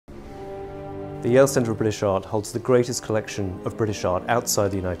The Yale Center of British Art holds the greatest collection of British art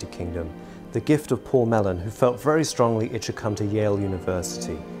outside the United Kingdom. The gift of Paul Mellon, who felt very strongly it should come to Yale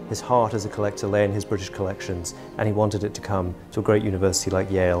University. His heart as a collector lay in his British collections, and he wanted it to come to a great university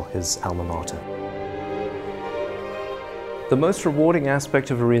like Yale, his alma mater. The most rewarding aspect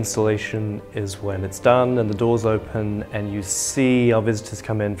of a reinstallation is when it's done and the doors open and you see our visitors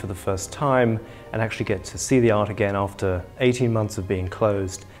come in for the first time and actually get to see the art again after 18 months of being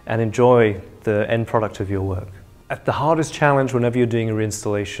closed and enjoy the end product of your work. The hardest challenge whenever you're doing a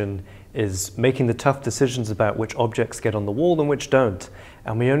reinstallation is making the tough decisions about which objects get on the wall and which don't.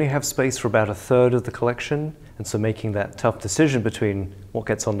 And we only have space for about a third of the collection, and so making that tough decision between what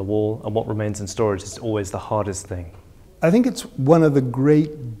gets on the wall and what remains in storage is always the hardest thing. I think it's one of the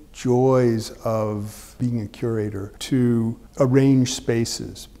great joys of being a curator to arrange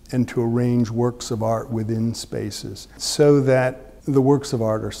spaces and to arrange works of art within spaces so that the works of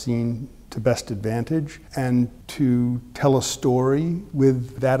art are seen to best advantage, and to tell a story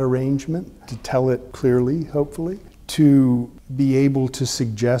with that arrangement, to tell it clearly, hopefully, to be able to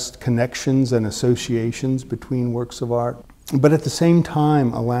suggest connections and associations between works of art, but at the same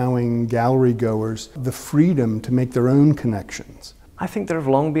time allowing gallery goers the freedom to make their own connections. I think there have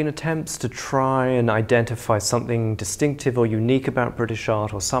long been attempts to try and identify something distinctive or unique about British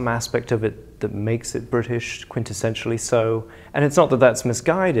art, or some aspect of it that makes it British, quintessentially so. And it's not that that's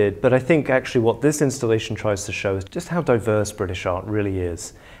misguided, but I think actually what this installation tries to show is just how diverse British art really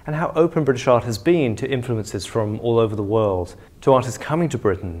is, and how open British art has been to influences from all over the world, to artists coming to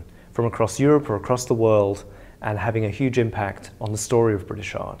Britain from across Europe or across the world and having a huge impact on the story of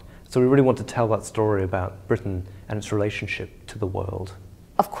British art. So we really want to tell that story about Britain and its relationship to the world.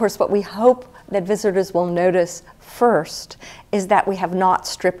 Of course, what we hope that visitors will notice first is that we have not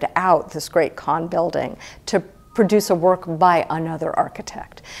stripped out this great Kahn building to produce a work by another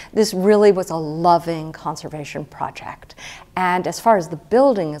architect. This really was a loving conservation project. And as far as the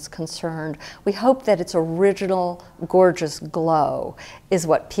building is concerned, we hope that its original gorgeous glow is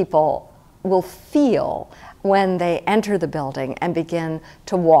what people will feel when they enter the building and begin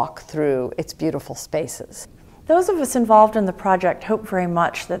to walk through its beautiful spaces. Those of us involved in the project hope very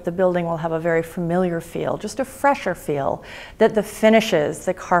much that the building will have a very familiar feel, just a fresher feel, that the finishes,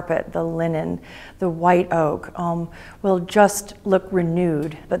 the carpet, the linen, the white oak will just look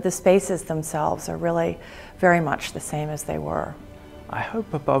renewed, but the spaces themselves are really very much the same as they were. I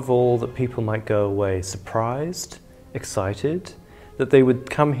hope above all that people might go away surprised, excited, that they would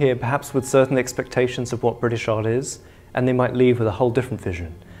come here perhaps with certain expectations of what British art is, and they might leave with a whole different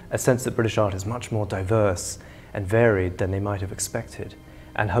vision, a sense that British art is much more diverse and varied than they might have expected,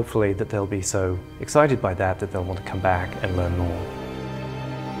 and hopefully that they'll be so excited by that that they'll want to come back and learn more.